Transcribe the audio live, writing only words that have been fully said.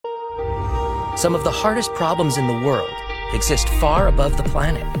Some of the hardest problems in the world exist far above the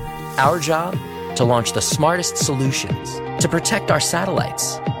planet. Our job? To launch the smartest solutions, to protect our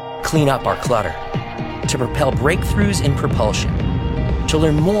satellites, clean up our clutter, to propel breakthroughs in propulsion, to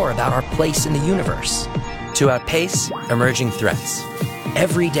learn more about our place in the universe, to outpace emerging threats.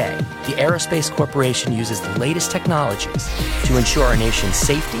 Every day, the Aerospace Corporation uses the latest technologies to ensure our nation's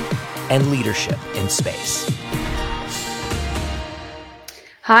safety and leadership in space.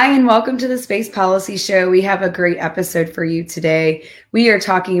 Hi, and welcome to the Space Policy Show. We have a great episode for you today. We are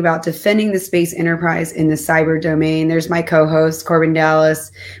talking about defending the space enterprise in the cyber domain. There's my co-host, Corbin Dallas.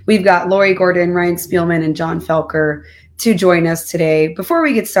 We've got Lori Gordon, Ryan Spielman, and John Felker to join us today. Before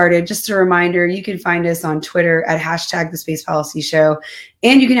we get started, just a reminder, you can find us on Twitter at # the Space Policy Show,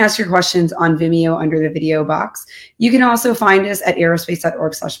 and you can ask your questions on Vimeo under the video box. You can also find us at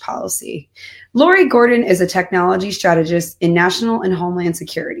aerospace.org/policy. Lori Gordon is a technology strategist in national and homeland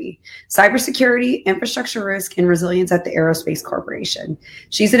security, cybersecurity, infrastructure risk, and resilience at the Aerospace Corporation.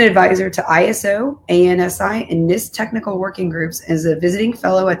 She's an advisor to ISO, ANSI, and NIST technical working groups as a visiting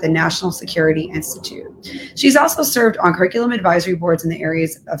fellow at the National Security Institute. She's also served on curriculum advisory boards in the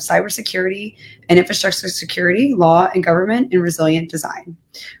areas of cybersecurity and infrastructure security, law, and government, and resilient design.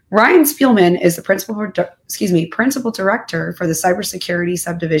 Ryan Spielman is the principal director for the cybersecurity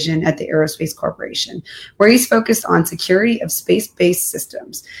subdivision at the Aerospace Corporation, where he's focused on security of space-based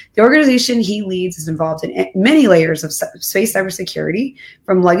systems. The organization he leads is involved in many layers of space cybersecurity,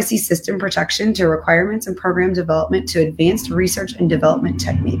 from legacy system protection to requirements and program development to advanced research and development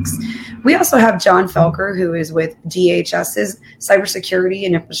techniques. We also have John Felker, who is with DHS's Cybersecurity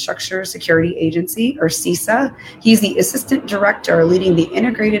and Infrastructure Security Agency, or CISA. He's the assistant director leading the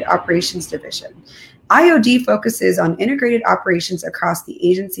Integrated Operations Division. IOD focuses on integrated operations across the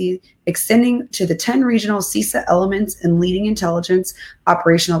agency, extending to the 10 regional CISA elements and leading intelligence,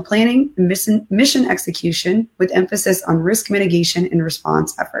 operational planning, and mission execution, with emphasis on risk mitigation and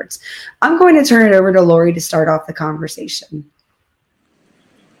response efforts. I'm going to turn it over to Lori to start off the conversation.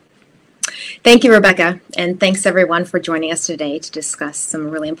 Thank you, Rebecca, and thanks everyone for joining us today to discuss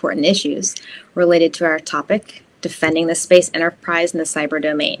some really important issues related to our topic, defending the space enterprise in the cyber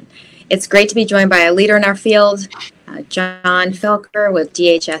domain. It's great to be joined by a leader in our field, John Felker with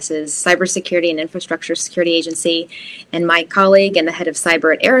DHS's Cybersecurity and Infrastructure Security Agency, and my colleague and the head of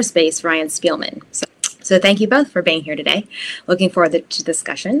cyber at Aerospace, Ryan Spielman. So thank you both for being here today. Looking forward to the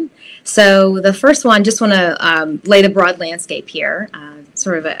discussion. So the first one, just want to lay the broad landscape here,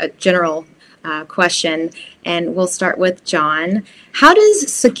 sort of a general question, and we'll start with John. How does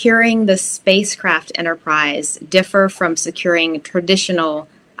securing the spacecraft enterprise differ from securing traditional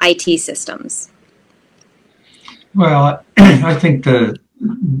IT systems? Well, I think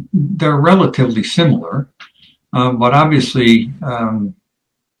they're relatively similar, but obviously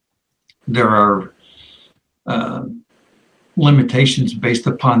there are limitations based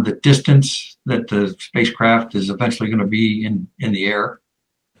upon the distance that the spacecraft is eventually going to be in the air,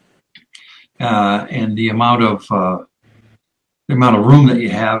 and the amount of room that you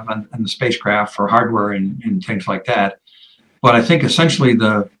have on the spacecraft for hardware and things like that. But I think essentially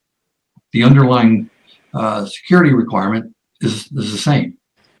the underlying security requirement is the same.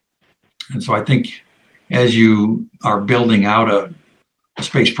 And so I think as you are building out a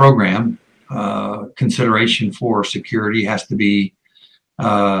space program, consideration for security has to be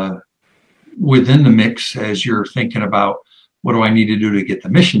within the mix as you're thinking about what do I need to do to get the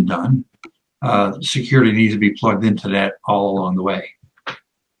mission done. Security needs to be plugged into that all along the way.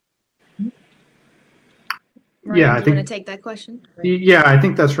 Ryan, do you want to take that question? Yeah, I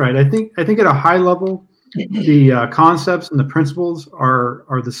think that's right. I think at a high level, the concepts and the principles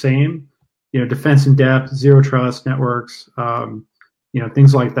are the same. Defense in depth, zero trust networks,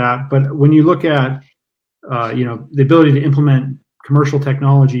 things like that. But when you look at the ability to implement commercial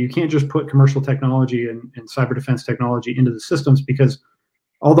technology, you can't just put commercial technology and cyber defense technology into the systems, because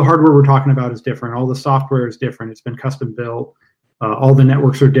all the hardware we're talking about is different. All the software is different. It's been custom built. All the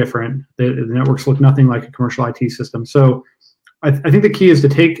networks are different. The networks look nothing like a commercial IT system. So I think the key is to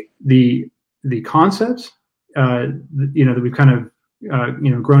take the concepts, that we've kind of,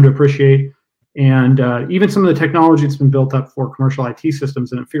 grown to appreciate, and even some of the technology that's been built up for commercial IT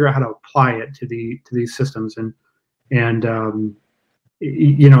systems, and figure out how to apply it to these systems, and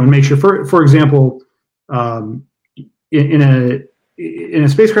make sure, for example, in a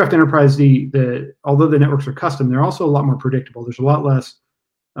spacecraft enterprise, although the networks are custom, they're also a lot more predictable. There's a lot less,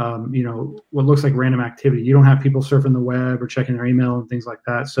 what looks like random activity. You don't have people surfing the web or checking their email and things like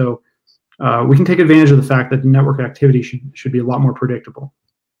that. So we can take advantage of the fact that the network activity should be a lot more predictable.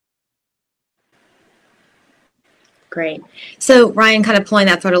 Great. So Ryan, kind of pulling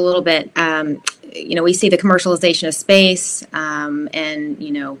that thread a little bit, we see the commercialization of space, and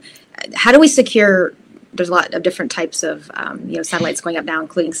how do we secure? There's a lot of different types of satellites going up now,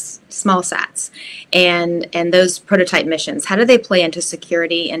 including small sats, and those prototype missions. How do they play into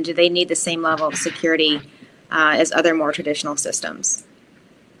security, and do they need the same level of security as other more traditional systems?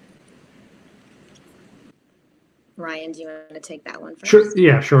 Ryan, do you want to take that one first? Sure.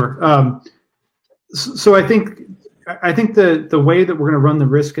 Yeah, sure. So I think the way that we're going to run the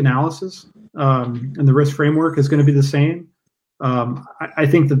risk analysis and the risk framework is going to be the same. I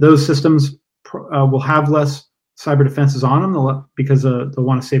think that those systems will have less cyber defenses on them because they'll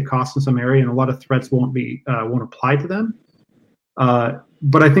want to save costs in some area, and a lot of threats won't apply to them.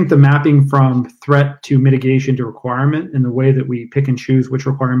 But I think the mapping from threat to mitigation to requirement and the way that we pick and choose which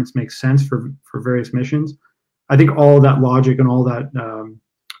requirements make sense for various missions, I think all of that logic and all that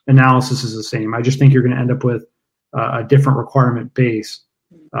analysis is the same. I just think you're going to end up with a different requirement base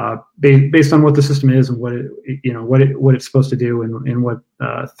based on what the system is and what it's supposed to do and what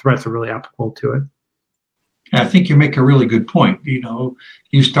threats are really applicable to it. I think you make a really good point.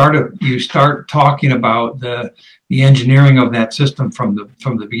 You start talking about the engineering of that system from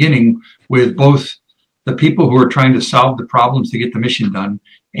the beginning with both the people who are trying to solve the problems to get the mission done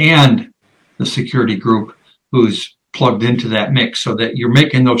and the security group who's plugged into that mix, so that you're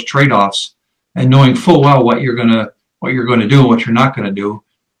making those trade-offs and knowing full well what you're going to do and what you're not going to do.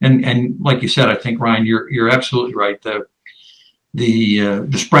 And like you said, I think, Ryan, you're absolutely right. The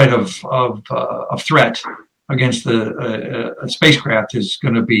spread of threat against a spacecraft is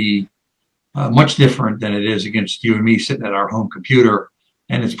going to be much different than it is against you and me sitting at our home computer,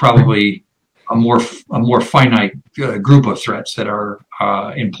 and it's probably a more finite group of threats that are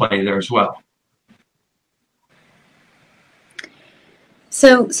in play there as well.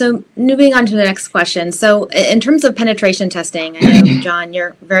 So moving on to the next question. So in terms of penetration testing, I know, John,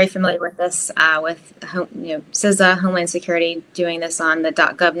 you're very familiar with this, with CISA, Homeland Security, doing this on the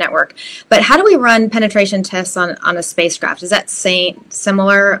 .gov network. But how do we run penetration tests on a spacecraft? Is that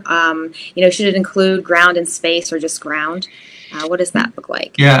similar? Should it include ground and space or just ground? What does that look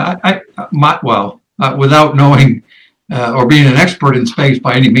like? Yeah, without knowing or being an expert in space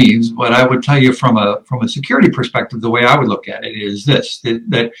by any means, but I would tell you from a security perspective, the way I would look at it is this: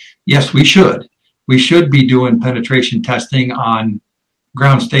 that yes, we should be doing penetration testing on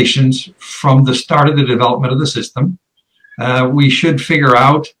ground stations from the start of the development of the system. We should figure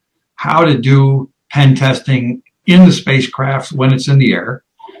out how to do pen testing in the spacecraft when it's in the air,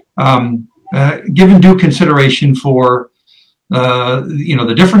 given due consideration for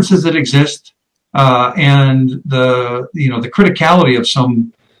the differences that exist. And the criticality of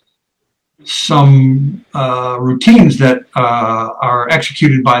some routines that are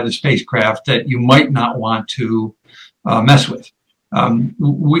executed by the spacecraft that you might not want to mess with.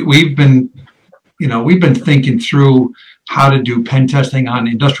 We've been thinking through how to do pen testing on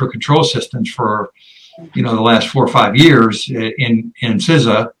industrial control systems for the last 4 or 5 years in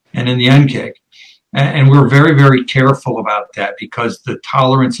CISA and in the NCIG. And we're very, very careful about that because the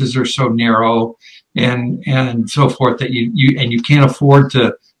tolerances are so narrow and so forth that you can't afford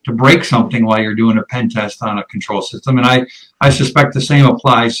to break something while you're doing a pen test on a control system. And I suspect the same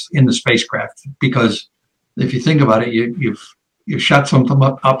applies in the spacecraft, because if you think about it, you've shot something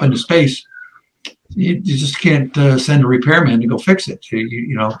up into space. You just can't send a repairman to go fix it. So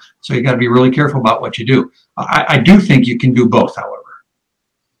you got to be really careful about what you do. I do think you can do both, however.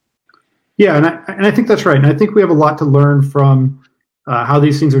 Yeah, and I think that's right. And I think we have a lot to learn from how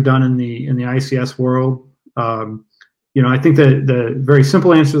these things are done in the ICS world. I think that the very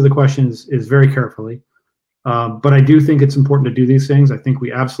simple answer to the question is very carefully. But I do think it's important to do these things. I think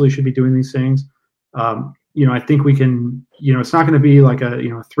we absolutely should be doing these things. I think we can. It's not going to be like a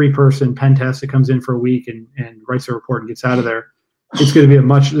 3-person pen test that comes in for a week and writes a report and gets out of there. It's going to be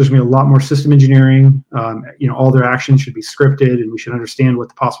there's going to be a lot more system engineering. All their actions should be scripted, and we should understand what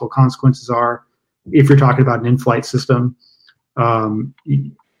the possible consequences are. If you're talking about an in-flight system, the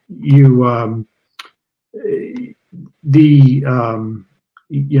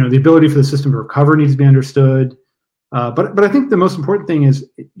ability for the system to recover needs to be understood. But I think the most important thing is,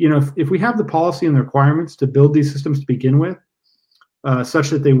 if we have the policy and the requirements to build these systems to begin with, such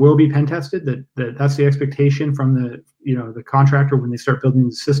that they will be pen tested, that's the expectation from the contractor when they start building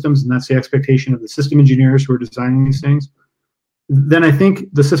the systems, and that's the expectation of the system engineers who are designing these things, then I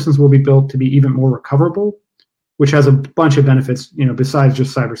think the systems will be built to be even more recoverable, which has a bunch of benefits, besides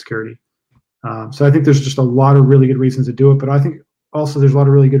just cybersecurity. So I think there's just a lot of really good reasons to do it, but I think also there's a lot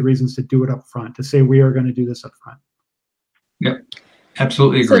of really good reasons to do it up front, to say we are going to do this up front. Yep,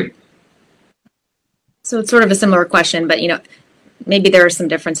 absolutely agree. So it's sort of a similar question, but maybe there are some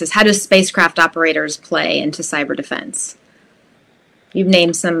differences. How do spacecraft operators play into cyber defense? You've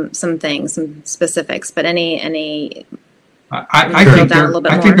named some things, some specifics, but any I think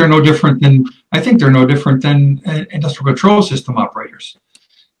they're no different than industrial control system operators.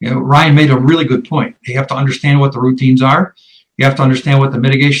 Ryan made a really good point. You have to understand what the routines are. You have to understand what the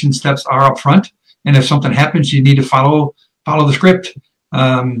mitigation steps are up front. And if something happens, you need to follow the script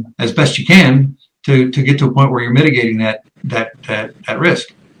as best you can to get to a point where you're mitigating that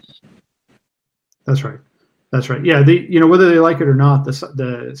risk. That's right. Yeah, whether they like it or not,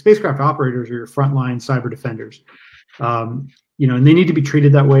 the spacecraft operators are your frontline cyber defenders. And they need to be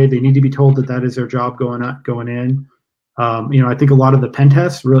treated that way. They need to be told that is their job going in. I think a lot of the pen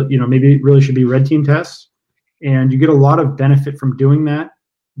tests, maybe it really should be red team tests, and you get a lot of benefit from doing that.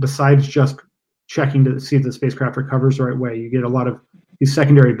 Besides just checking to see if the spacecraft recovers the right way, you get a lot of these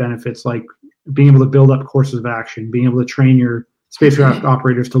secondary benefits, like being able to build up courses of action, being able to train your spacecraft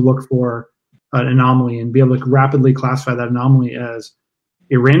operators to look for an anomaly and be able to rapidly classify that anomaly as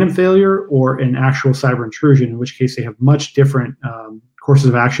a random failure or an actual cyber intrusion, in which case they have much different courses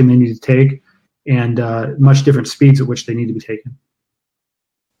of action they need to take and much different speeds at which they need to be taken.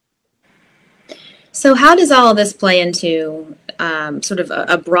 So how does all of this play into sort of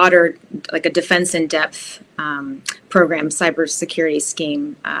a broader, like a defense in depth program, cybersecurity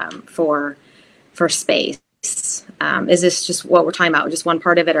scheme for space? Is this just what we're talking about, just one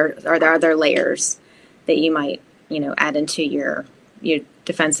part of it, or are there other layers that you might, add into your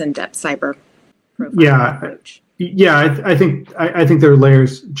defense in depth cyber profile approach? Yeah, I think there are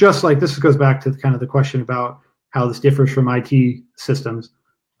layers. Just like this goes back to kind of the question about how this differs from IT systems.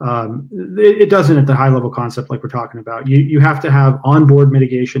 It doesn't at the high level concept like we're talking about. You have to have onboard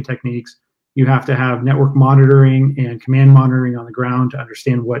mitigation techniques. You have to have network monitoring and command monitoring on the ground to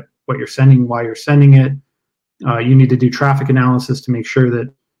understand what you're sending, why you're sending it. You need to do traffic analysis to make sure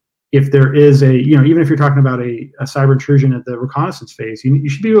that if there is even if you're talking about a cyber intrusion at the reconnaissance phase, you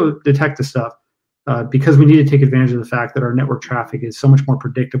should be able to detect the stuff because we need to take advantage of the fact that our network traffic is so much more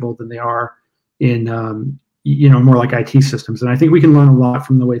predictable than they are in more like IT systems. And I think we can learn a lot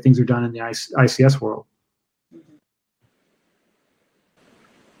from the way things are done in the ICS world.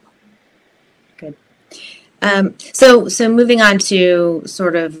 Good. So moving on to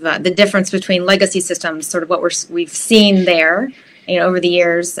sort of the difference between legacy systems, sort of what we've seen there, over the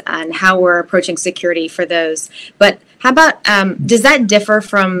years, and how we're approaching security for those. But how about does that differ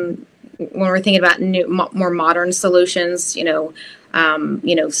from when we're thinking about more modern solutions?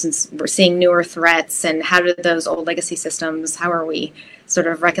 Since we're seeing newer threats, and how do those old legacy systems? How are we sort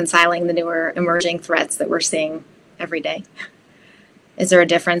of reconciling the newer emerging threats that we're seeing every day? Is there a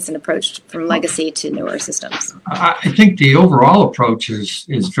difference in approach from legacy to newer systems? I think the overall approach is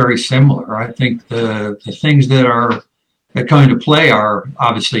very similar. I think the things that come into play are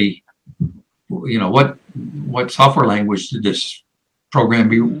obviously, what software language did this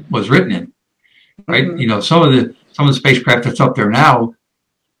program was written in, right? Mm-hmm. Some of the spacecraft that's up there now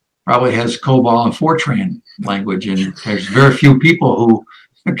probably has COBOL and Fortran language, and there's very few people who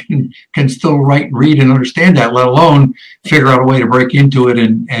can still write, read, and understand that, let alone figure out a way to break into it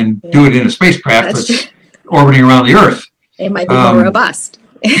and do it in a spacecraft that's orbiting around the Earth. It might be more robust.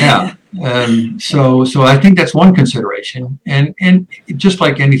 Yeah. So I think that's one consideration. And just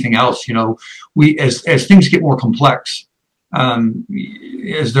like anything else, we as things get more complex,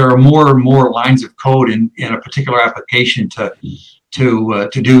 as there are more and more lines of code in a particular application to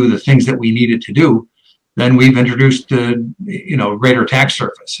do the things that we need it to do, then we've introduced greater attack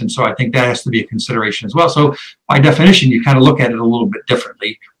surface. And so I think that has to be a consideration as well. So by definition, you kind of look at it a little bit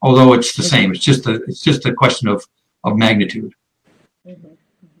differently, although it's the same. It's just a question of magnitude.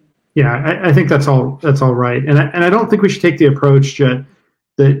 Yeah, I think that's all right. And I don't think we should take the approach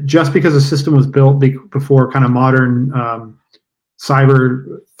that just because a system was built before kind of modern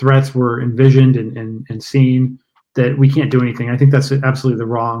cyber threats were envisioned and seen, that we can't do anything. I think that's absolutely the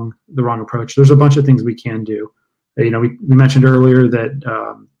wrong approach. There's a bunch of things we can do. We mentioned earlier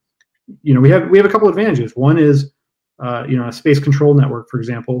that we have a couple advantages. One is a space control network, for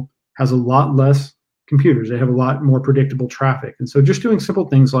example, has a lot less computers. They have a lot more predictable traffic, and so just doing simple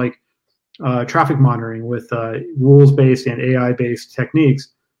things like traffic monitoring with rules-based and AI-based techniques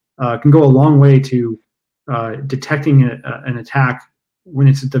can go a long way to detecting an attack when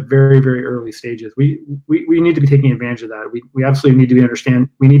it's at the very, very early stages. We need to be taking advantage of that. We absolutely need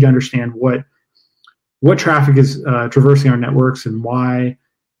to understand what traffic is traversing our networks and why,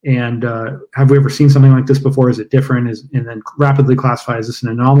 and have we ever seen something like this before? Is it different? And then rapidly classify, is this an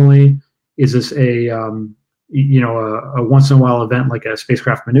anomaly? Is this a once in a while event like a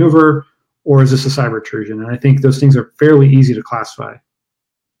spacecraft maneuver, or is this a cyber intrusion? And I think those things are fairly easy to classify.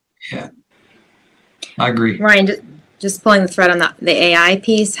 Yeah, I agree. Ryan, just pulling the thread on the AI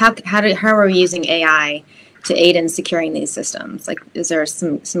piece, how are we using AI to aid in securing these systems? Like, is there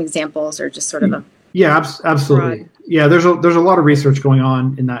some examples, or just sort of a absolutely broad? Yeah, there's a lot of research going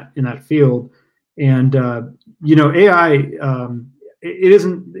on in that field, and AI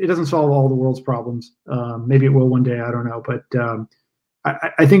it doesn't solve all the world's problems. Maybe it will one day, I don't know, but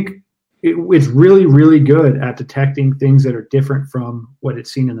I think it's really, really good at detecting things that are different from what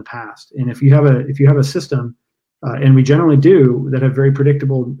it's seen in the past. And if you have a system, and we generally do, that have very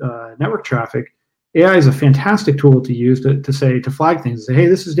predictable network traffic, AI is a fantastic tool to use to flag things and say, hey,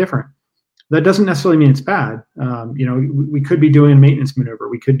 this is different. That doesn't necessarily mean it's bad. We could be doing a maintenance maneuver.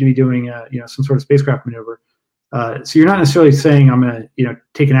 We could be doing some sort of spacecraft maneuver. So you're not necessarily saying I'm going to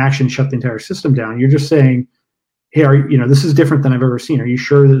take an action, shut the entire system down. You're just saying, hey, this is different than I've ever seen. Are you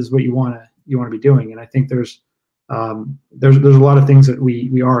sure this is what you want to be doing? And I think there's a lot of things that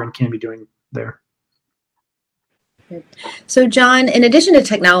we are and can be doing there. So, John, in addition to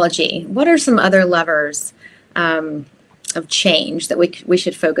technology, what are some other levers of change that we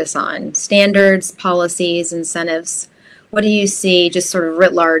should focus on? Standards, policies, incentives. What do you see, just sort of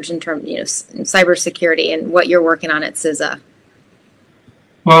writ large, in terms, cybersecurity and what you're working on at CISA?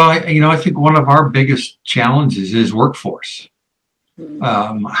 Well, I think one of our biggest challenges is workforce.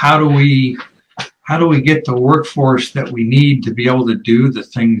 How do we get the workforce that we need to be able to do the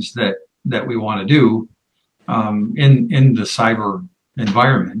things that we want to do in the cyber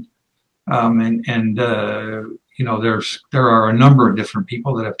environment? There are a number of different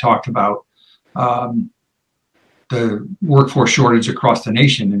people that have talked about the workforce shortage across the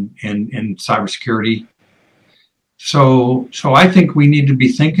nation in cybersecurity. So I think we need to be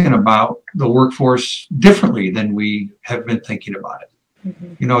thinking about the workforce differently than we have been thinking about it.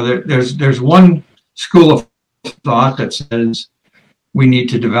 Mm-hmm. There's one school of thought that says we need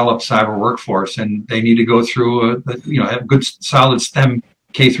to develop cyber workforce, and they need to go through have good solid STEM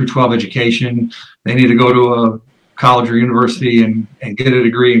K through 12 education. They need to go to a college or university and get a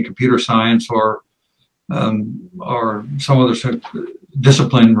degree in computer science or some other sort of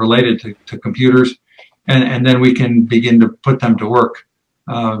discipline related to computers. And then we can begin to put them to work,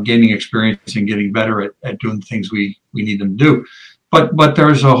 gaining experience and getting better at doing the things we need them to do. But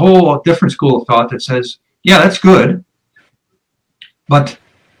there's a whole different school of thought that says, yeah, that's good, but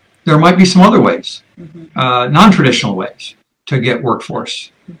there might be some other ways, non-traditional ways to get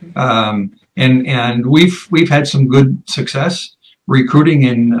workforce. Mm-hmm. And we've had some good success recruiting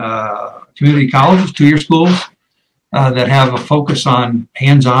in community colleges, 2-year schools that have a focus on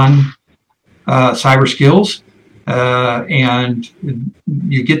hands-on cyber skills, and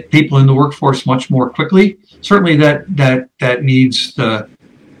you get people in the workforce much more quickly. Certainly that needs the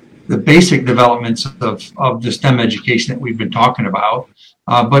basic developments of the STEM education that we've been talking about,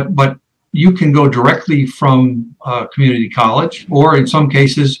 but you can go directly from community college, or in some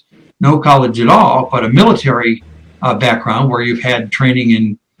cases no college at all, but a military background where you've had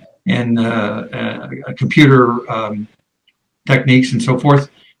training in computer techniques and so forth.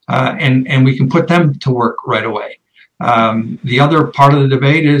 And we can put them to work right away. The other part of the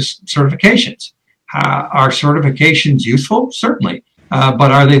debate is certifications. Are certifications useful? Certainly.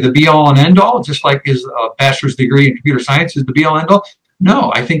 But are they the be-all and end-all? Just like is a bachelor's degree in computer science is the be-all and end-all?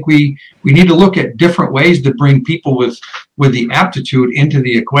 No, I think we need to look at different ways to bring people with the aptitude into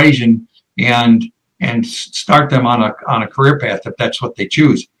the equation and start them on a career path if that's what they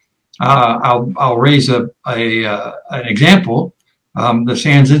choose. I'll raise an example. The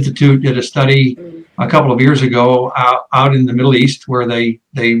SANS Institute did a study a couple of years ago out in the Middle East where they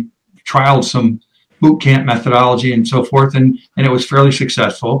trialed some boot camp methodology and so forth, and it was fairly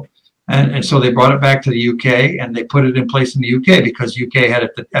successful. And so they brought it back to the UK and they put it in place in the UK because UK had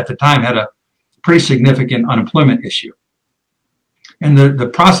at the time had a pretty significant unemployment issue. And the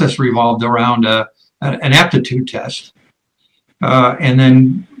process revolved around an aptitude test. And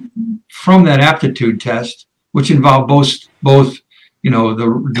then from that aptitude test, which involved both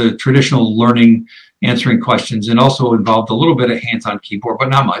the traditional learning, answering questions, and also involved a little bit of hands-on keyboard, but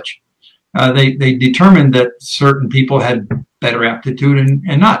not much. They determined that certain people had better aptitude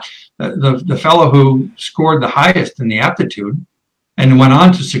and not. The fellow who scored the highest in the aptitude and went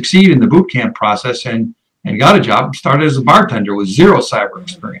on to succeed in the boot camp process and got a job, started as a bartender with zero cyber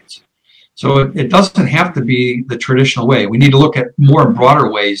experience. So it doesn't have to be the traditional way. We need to look at more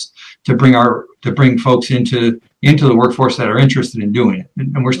broader ways to bring folks into the workforce that are interested in doing it.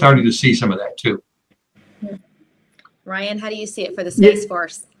 And we're starting to see some of that too. Ryan, how do you see it for the Space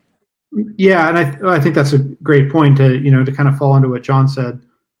Force? Yeah, and I think that's a great point to kind of fall into what John said.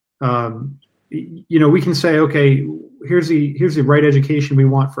 we can say, okay, here's the right education we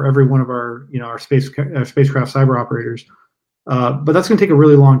want for every one of our spacecraft cyber operators. But that's going to take a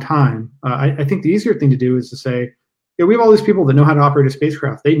really long time. I think the easier thing to do is to say, we have all these people that know how to operate a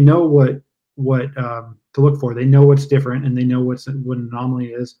spacecraft. They know what to look for. They know what's different, and they know what an anomaly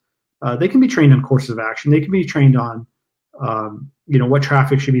is. They can be trained on courses of action. They can be trained on, what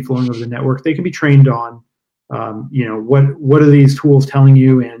traffic should be flowing over the network. They can be trained on, what are these tools telling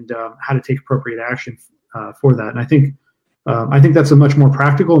you, and how to take appropriate action for that. And I think that's a much more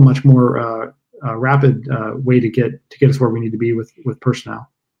practical, much more rapid way to get us where we need to be with personnel.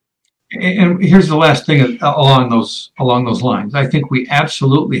 And here's the last thing along those lines. I think we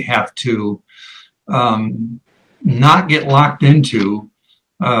absolutely have to not get locked into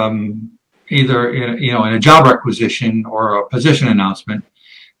either in a job requisition or a position announcement.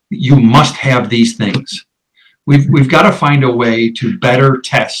 You must have these things. We've got to find a way to better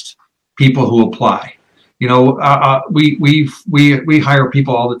test people who apply. We hire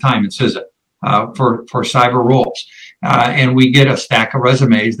people all the time in CISA for cyber roles, and we get a stack of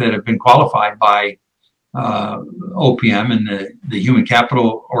resumes that have been qualified by OPM and the human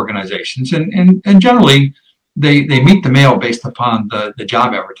capital organizations, and generally they meet the mail based upon the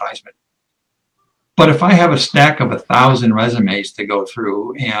job advertisement. But if I have a stack of 1,000 resumes to go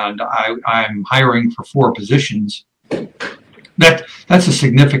through and I'm hiring for 4 positions, that's a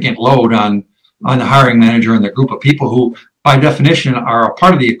significant load on the hiring manager and the group of people who, by definition, are a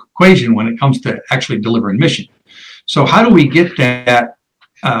part of the equation when it comes to actually delivering mission. So how do we get that?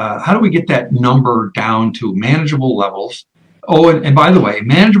 How do we get that number down to manageable levels? Oh, and by the way,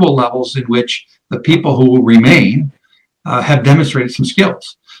 manageable levels in which the people who will remain have demonstrated some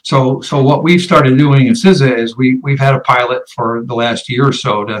skills. So what we've started doing in CISA is we've had a pilot for the last year or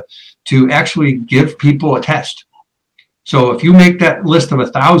so to actually give people a test. So if you make that list of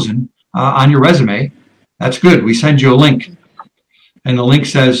 1,000 on your resume, that's good. We send you a link, and the link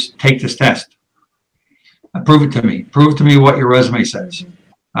says, take this test. Prove it to me. Prove to me what your resume says.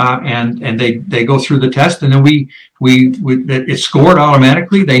 And they go through the test, and then it's scored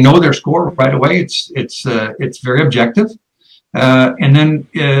automatically. They know their score right away. It's very objective. And then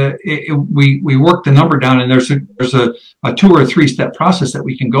we work the number down, and there's a 2 or 3 step process that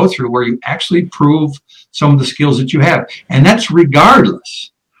we can go through where you actually prove some of the skills that you have, and that's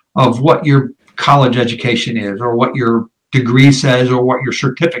regardless of what your college education is, or what your degree says, or what your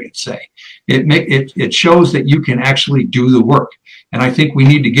certificates say. It shows that you can actually do the work, and I think we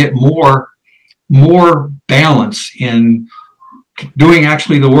need to get more balance in doing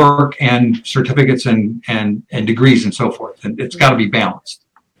actually the work and certificates and degrees and so forth. And it's got to be balanced.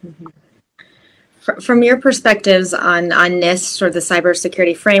 Mm-hmm. From your perspectives on NIST, or the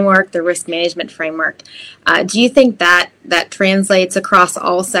cybersecurity framework, the risk management framework, do you think that translates across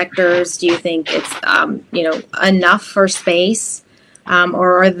all sectors? Do you think it's enough for space,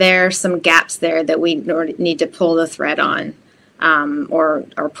 or are there some gaps there that we need to pull the thread on, or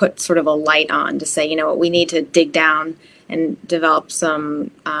put sort of a light on to say, we need to dig down and develop some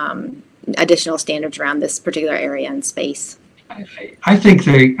additional standards around this particular area in space? I think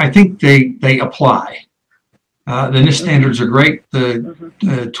they apply. The NIST standards are great.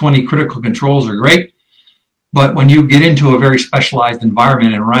 The 20 critical controls are great. But when you get into a very specialized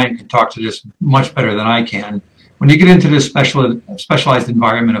environment, and Ryan can talk to this much better than I can, when you get into this specialized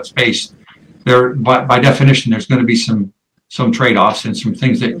environment of space, there by definition there's going to be some trade-offs and some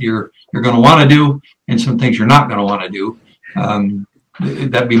things that you're going to want to do and some things you're not going to want to do.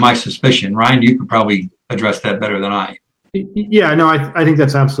 That'd be my suspicion. Ryan, you could probably address that better than I. Yeah, no, I think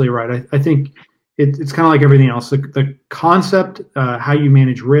that's absolutely right. I think it's kind of like everything else. The concept, how you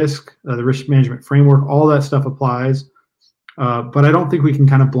manage risk, the risk management framework, all that stuff applies. But I don't think we can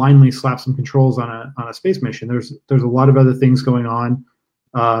kind of blindly slap some controls on a space mission. There's a lot of other things going on.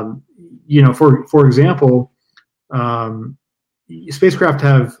 For example, spacecraft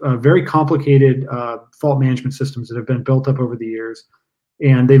have very complicated fault management systems that have been built up over the years.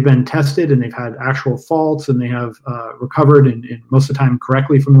 And they've been tested, and they've had actual faults, and they have recovered, and most of the time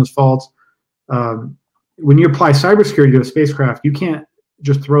correctly from those faults. When you apply cybersecurity to a spacecraft, you can't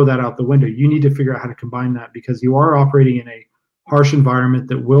just throw that out the window. You need to figure out how to combine that, because you are operating in a harsh environment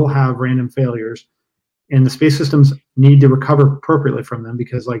that will have random failures, and the space systems need to recover appropriately from them,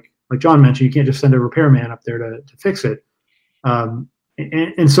 because like John mentioned, you can't just send a repairman up there to fix it.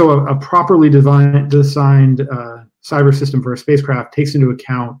 And so a properly designed cyber system for a spacecraft takes into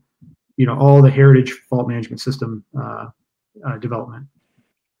account, all the heritage fault management system development.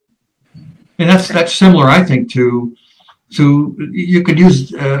 And that's similar, I think, to you could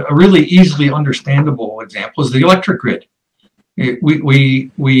use a really easily understandable example is the electric grid.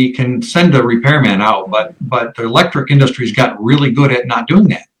 we can send a repairman out, but the electric industry's got really good at not doing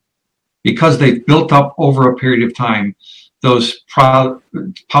that because they've built up over a period of time those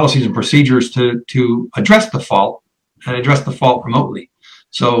policies and procedures to address the fault and address the fault remotely.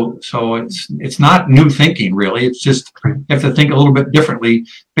 So it's not new thinking really. It's just you have to think a little bit differently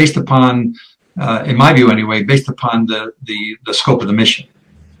based upon, in my view anyway, based upon the scope of the mission.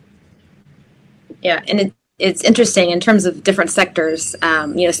 Yeah, and it's interesting in terms of different sectors.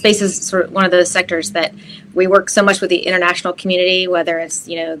 Space is sort of one of those sectors that we work so much with the international community, whether it's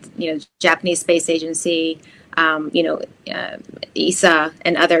Japanese Space Agency, ESA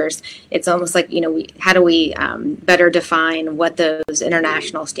and others. It's almost like how do we better define what those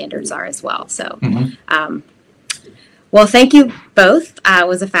international standards are as well. So, well, thank you both. It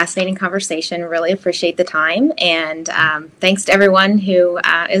was a fascinating conversation. Really appreciate the time, and thanks to everyone who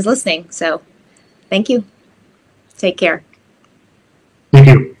is listening. So, thank you. Take care. Thank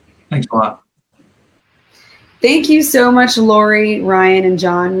you. Thanks a lot. Thank you so much, Lori, Ryan, and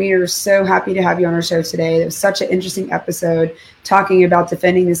John. We are so happy to have you on our show today. It was such an interesting episode talking about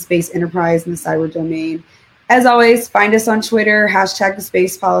defending the space enterprise in the cyber domain. As always, find us on Twitter, # the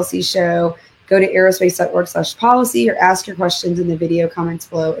Space Policy Show. Go to aerospace.org/policy or ask your questions in the video comments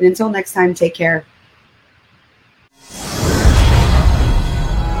below. And until next time, take care.